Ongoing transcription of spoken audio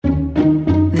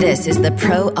This is the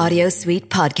Pro Audio Suite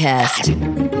podcast.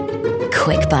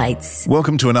 Quick Bites.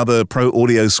 Welcome to another Pro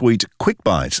Audio Suite Quick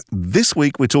Bite. This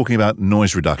week we're talking about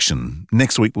noise reduction.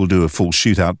 Next week we'll do a full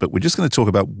shootout, but we're just going to talk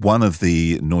about one of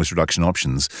the noise reduction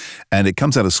options. And it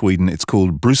comes out of Sweden. It's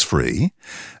called Brusfri.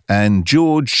 And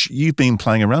George, you've been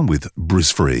playing around with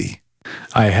Brusfri.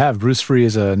 I have. Brusfri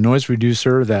is a noise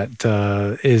reducer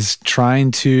that is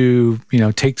trying to,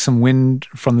 take some wind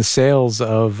from the sails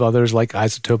of others like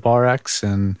Izotope RX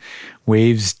and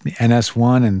Waves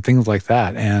NS1 and things like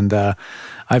that. And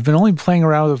I've been only playing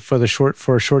around with it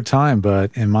for a short time,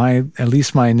 but in at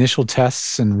least my initial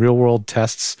tests and real world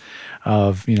tests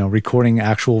of recording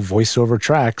actual voiceover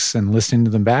tracks and listening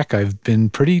to them back, I've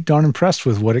been pretty darn impressed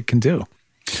with what it can do.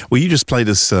 Well, you just played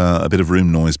us a bit of room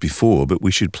noise before, but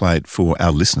we should play it for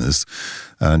our listeners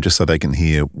just so they can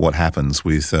hear what happens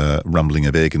with rumbling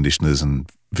of air conditioners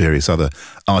and various other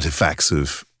artifacts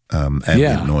of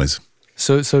ambient noise.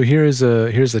 So here's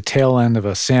a tail end of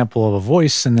a sample of a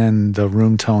voice and then the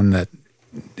room tone that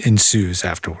ensues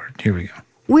afterward. Here we go.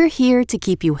 We're here to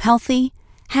keep you healthy,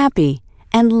 happy,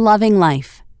 and loving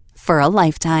life for a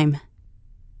lifetime.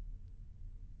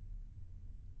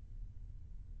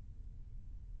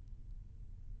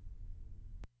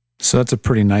 So that's a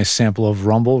pretty nice sample of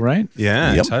rumble, right?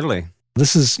 Yeah, Yep. Totally.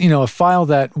 This is, a file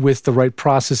that with the right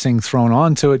processing thrown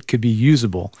onto it could be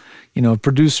usable. A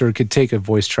producer could take a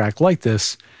voice track like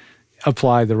this,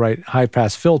 apply the right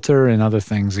high-pass filter and other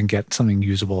things and get something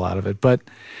usable out of it. But,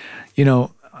 and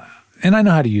I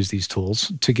know how to use these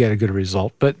tools to get a good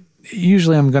result, but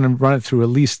usually I'm going to run it through at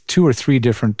least 2 or 3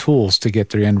 different tools to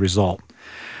get the end result.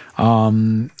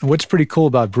 What's pretty cool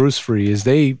about Brusfri is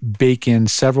they bake in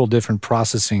several different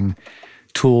processing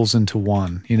tools into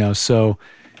one, so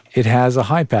it has a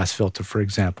high pass filter, for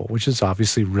example, which is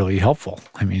obviously really helpful.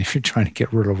 I mean, if you're trying to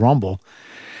get rid of rumble,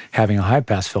 having a high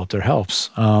pass filter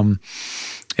helps.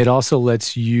 It also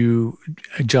lets you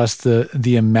adjust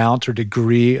the amount or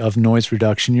degree of noise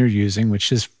reduction you're using,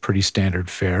 which is pretty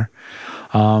standard fare.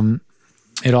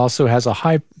 It also has a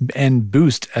high end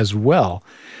boost as well,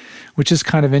 which is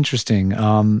kind of interesting.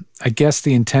 I guess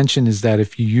the intention is that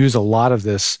if you use a lot of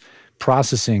this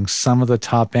processing, some of the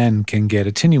top end can get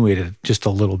attenuated just a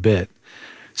little bit.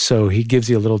 So he gives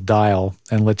you a little dial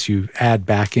and lets you add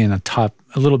back in a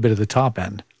little bit of the top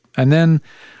end. And then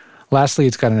lastly,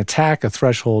 it's got an attack, a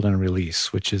threshold, and a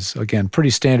release, which is, again,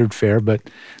 pretty standard fare, but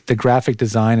the graphic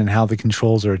design and how the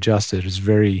controls are adjusted is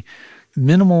very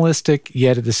minimalistic,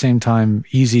 yet at the same time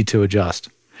easy to adjust.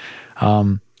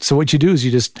 So what you do is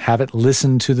you just have it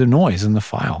listen to the noise in the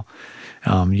file.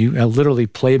 You literally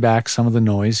play back some of the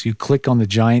noise. You click on the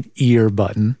giant ear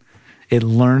button. It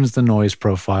learns the noise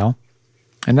profile.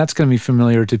 And that's going to be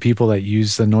familiar to people that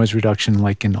use the noise reduction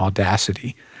like in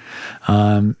Audacity.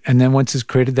 And then once it's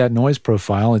created that noise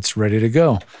profile, it's ready to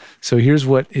go. So here's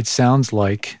what it sounds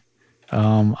like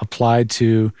applied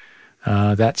to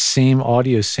that same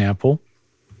audio sample.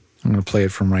 I'm going to play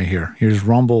it from right here. Here's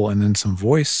rumble and then some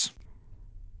voice.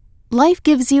 Life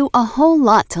gives you a whole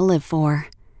lot to live for.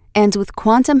 And with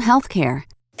quantum healthcare.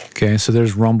 Okay, so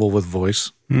there's rumble with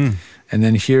voice. And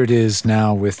then here it is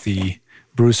now with the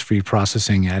Brusfri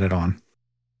processing added on.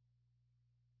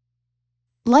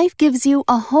 Life gives you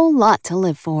a whole lot to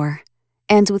live for.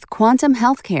 And with quantum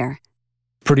healthcare.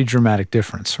 Pretty dramatic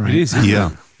difference, right? It is.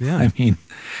 Yeah. I mean,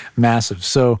 massive.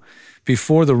 So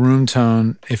before the room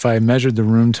tone, if I measured the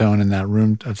room tone in that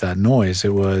room of that noise,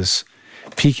 it was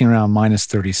peaking around minus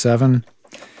 37.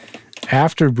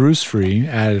 After Brusfri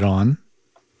added on,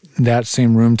 that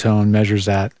same room tone measures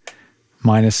at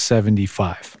minus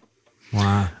 75.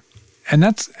 Wow. And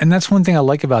that's one thing I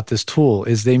like about this tool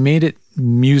is they made it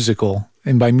musical.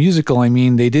 And by musical, I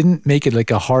mean they didn't make it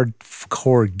like a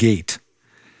hardcore gate.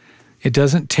 It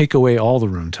doesn't take away all the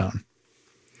room tone.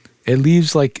 It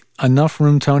leaves like enough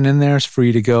room tone in there for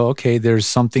you to go, okay, there's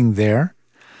something there,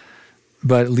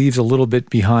 but it leaves a little bit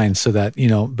behind so that,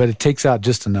 but it takes out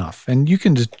just enough. And you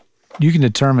can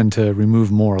determine to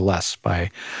remove more or less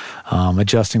by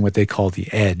adjusting what they call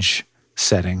the edge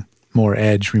setting. More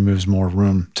edge removes more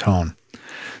room tone.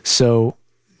 So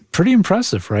pretty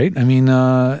impressive, right? I mean,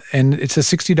 and it's a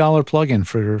 $60 plugin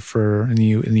for in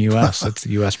the US. That's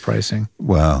the US pricing.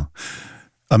 Wow.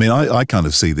 I mean, I kind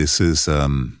of see this as,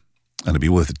 and it'd be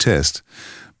worth a test,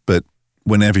 but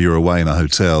whenever you're away in a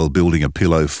hotel, building a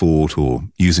pillow fort or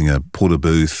using a porta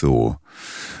booth or,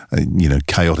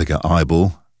 chaotic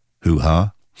eyeball,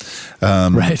 hoo-ha.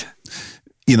 Right.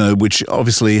 Which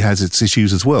obviously has its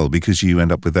issues as well because you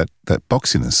end up with that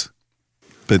boxiness.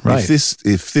 But right.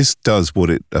 if this does what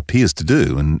it appears to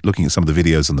do, and looking at some of the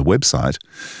videos on the website,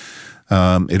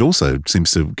 it also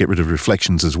seems to get rid of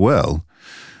reflections as well.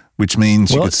 which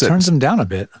means it turns them down a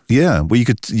bit. Yeah, well, you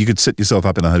could set yourself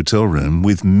up in a hotel room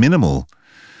with minimal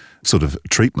sort of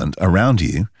treatment around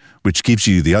you, which gives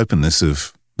you the openness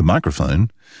of the microphone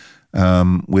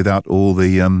without all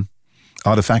the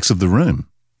artifacts of the room.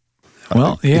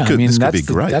 Well, yeah, this could be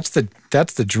great. That's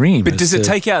the dream. But does it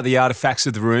take out the artifacts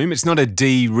of the room? It's not a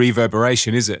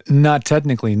de-reverberation, is it? Not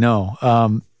technically,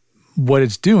 no. What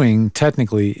it's doing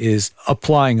technically is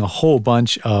applying a whole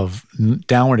bunch of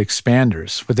downward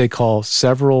expanders, what they call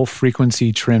several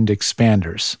frequency trimmed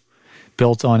expanders,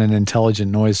 built on an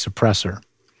intelligent noise suppressor.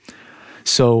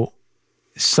 So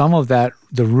some of that,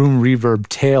 the room reverb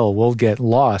tail, will get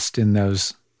lost in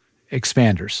those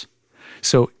expanders.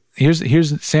 So here's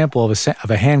a sample of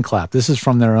a hand clap. This is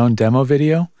from their own demo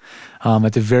video.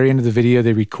 At the very end of the video,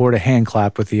 they record a hand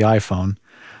clap with the iPhone.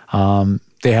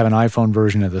 They have an iPhone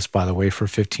version of this, by the way, for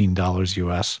 $15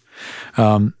 US.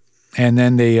 And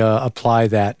then they apply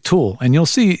that tool. And you'll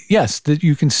see, yes, that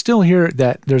you can still hear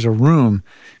that there's a room,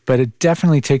 but it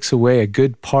definitely takes away a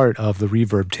good part of the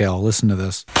reverb tail. Listen to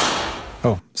this.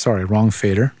 Oh, sorry, wrong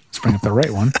fader. Let's bring up the right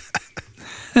one.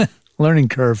 Learning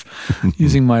curve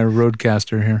using my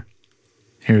Rodecaster here.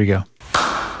 Here we go.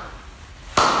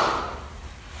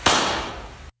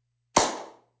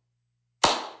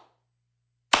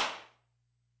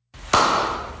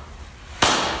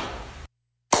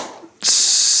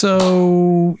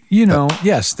 So,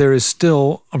 yes, there is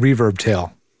still a reverb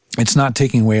tail. It's not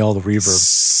taking away all the reverb.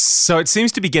 So it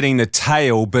seems to be getting the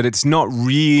tail, but it's not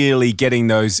really getting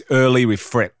those early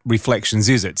reflections,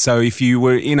 is it? So if you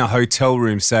were in a hotel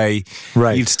room, say,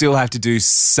 you'd still have to do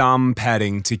some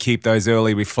padding to keep those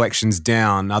early reflections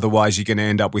down. Otherwise, you're going to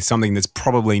end up with something that's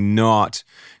probably not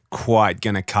quite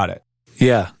going to cut it.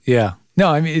 Yeah. No,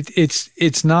 I mean,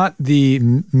 it's not the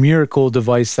miracle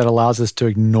device that allows us to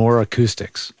ignore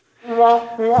acoustics.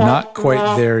 Not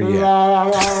quite there yet.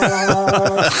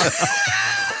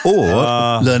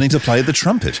 Or learning to play the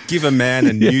trumpet. Give a man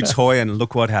a new toy and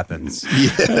look what happens.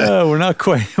 We're not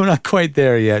quite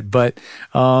there yet. But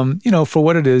for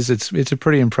what it is, it's a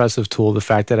pretty impressive tool. The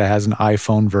fact that it has an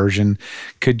iPhone version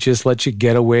could just let you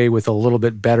get away with a little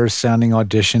bit better sounding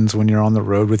auditions when you're on the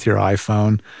road with your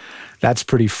iPhone. That's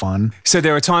pretty fun. So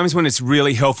there are times when it's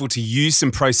really helpful to use some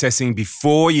processing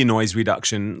before your noise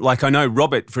reduction. Like I know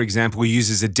Robert, for example,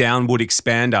 uses a downward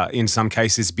expander in some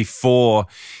cases before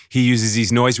he uses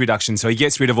his noise reduction. So he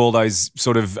gets rid of all those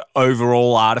sort of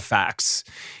overall artifacts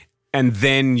and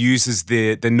then uses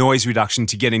the noise reduction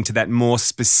to get into that more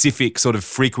specific sort of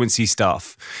frequency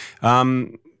stuff.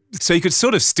 So you could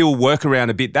sort of still work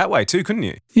around a bit that way too, couldn't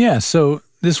you? Yeah, so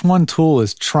this one tool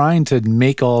is trying to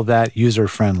make all that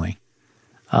user-friendly.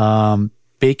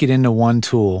 Bake it into one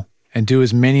tool and do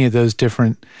as many of those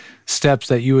different steps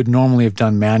that you would normally have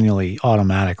done manually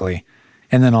automatically.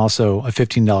 And then also a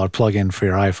 $15 plugin for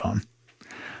your iPhone.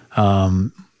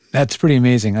 That's pretty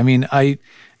amazing. I mean, I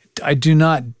do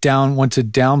not want to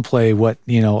downplay what,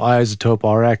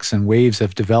 Izotope RX and Waves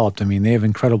have developed. I mean, they have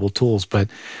incredible tools, but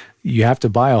you have to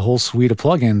buy a whole suite of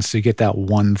plugins to get that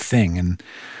one thing. And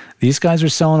these guys are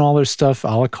selling all their stuff a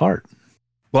la carte.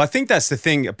 Well, I think that's the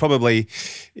thing, probably,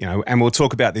 and we'll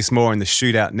talk about this more in the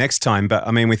shootout next time. But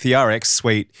I mean, with the RX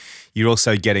suite, you're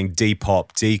also getting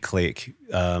Depop, D-Click,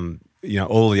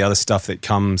 all the other stuff that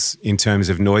comes in terms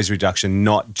of noise reduction,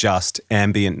 not just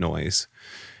ambient noise.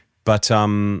 But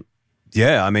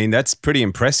yeah, I mean, that's pretty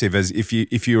impressive. As if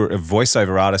you're a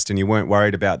voiceover artist and you weren't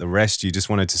worried about the rest, you just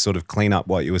wanted to sort of clean up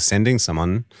what you were sending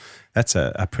someone. That's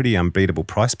a pretty unbeatable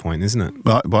price point, isn't it?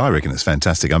 Well, I reckon it's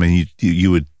fantastic. I mean,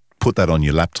 you would put that on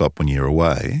your laptop when you're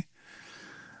away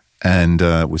and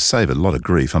would save a lot of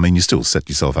grief. I mean, you still set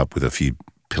yourself up with a few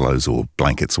pillows or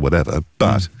blankets or whatever,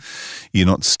 but you're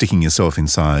not sticking yourself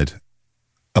inside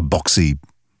a boxy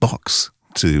box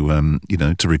to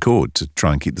record, to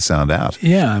try and keep the sound out.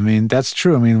 Yeah, I mean, that's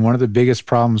true. I mean, one of the biggest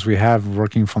problems we have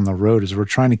working from the road is we're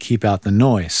trying to keep out the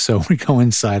noise. So we go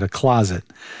inside a closet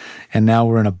and now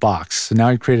we're in a box. So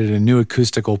now we created a new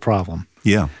acoustical problem.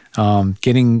 Yeah.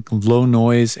 Getting low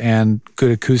noise and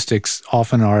good acoustics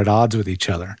often are at odds with each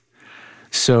other.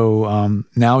 So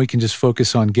now we can just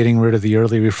focus on getting rid of the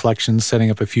early reflections, setting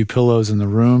up a few pillows in the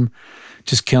room,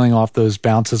 just killing off those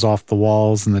bounces off the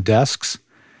walls and the desks.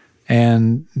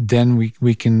 And then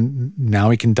we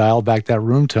can dial back that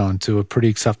room tone to a pretty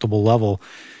acceptable level,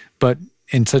 but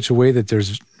in such a way that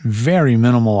there's very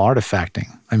minimal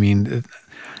artifacting. I mean,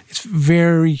 it's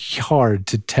very hard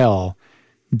to tell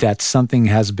that something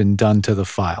has been done to the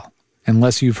file,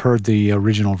 unless you've heard the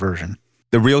original version.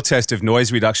 The real test of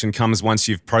noise reduction comes once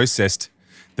you've processed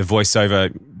the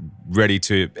voiceover ready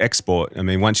to export. I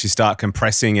mean, once you start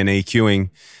compressing and EQing,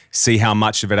 see how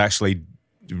much of it actually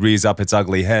rears up its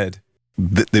ugly head.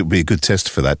 It would be a good test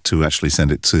for that to actually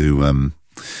send it to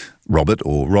Robert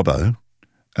or Robbo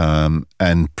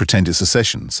and pretend it's a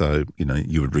session. So,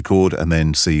 you would record and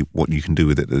then see what you can do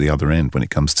with it at the other end when it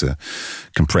comes to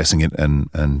compressing it and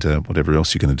whatever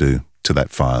else you're going to do to that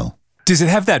file. Does it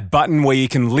have that button where you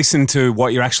can listen to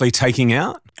what you're actually taking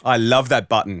out? I love that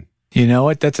button. You know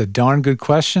what? That's a darn good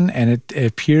question, and it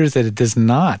appears that it does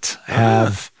not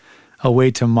have a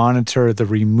way to monitor the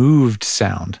removed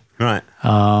sound. Right.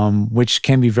 Which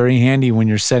can be very handy when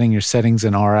you're setting your settings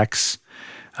in RX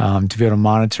to be able to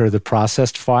monitor the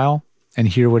processed file and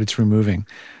hear what it's removing.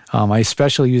 I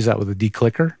especially use that with a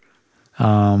declicker.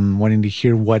 Wanting to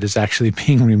hear what is actually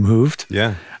being removed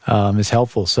is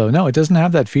helpful. So no, it doesn't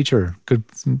have that feature. Good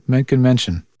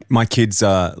mention. My kids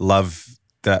love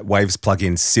that Waves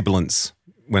plugin Sibilance.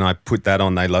 When I put that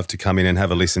on, they love to come in and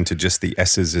have a listen to just the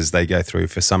S's as they go through.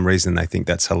 For some reason, they think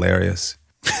that's hilarious.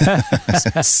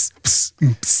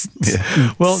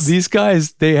 Well, these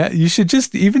guys, you should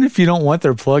just, even if you don't want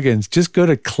their plugins, just go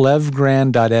to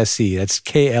klevgr.se. That's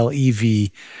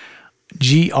KLEVGRAND.se.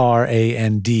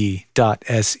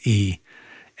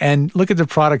 And look at the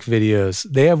product videos.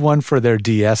 They have one for their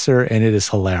de-esser, and it is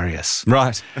hilarious.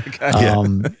 Right. Okay.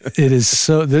 It is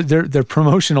so, their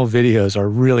promotional videos are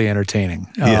really entertaining.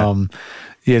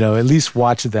 At least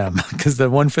watch them, because the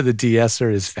one for the de-esser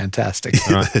is fantastic.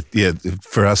 Right. Yeah,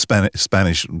 for our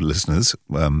Spanish listeners,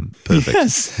 perfect.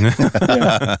 Yes. All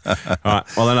right.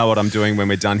 Well, I know what I'm doing when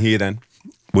we're done here then.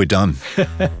 We're done.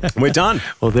 We're done.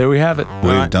 Well, there we have it.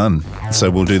 We're done. So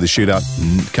we'll do the shootout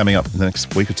coming up the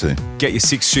next week or two. Get your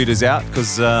 6 shooters out,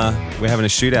 because we're having a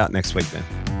shootout next week then.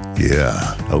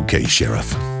 Yeah. Okay,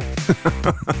 Sheriff.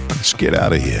 Let's get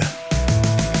out of here.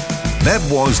 That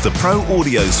was the Pro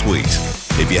Audio Suite.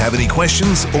 If you have any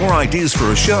questions or ideas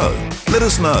for a show, let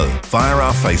us know via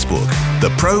our Facebook, the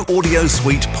Pro Audio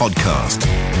Suite Podcast.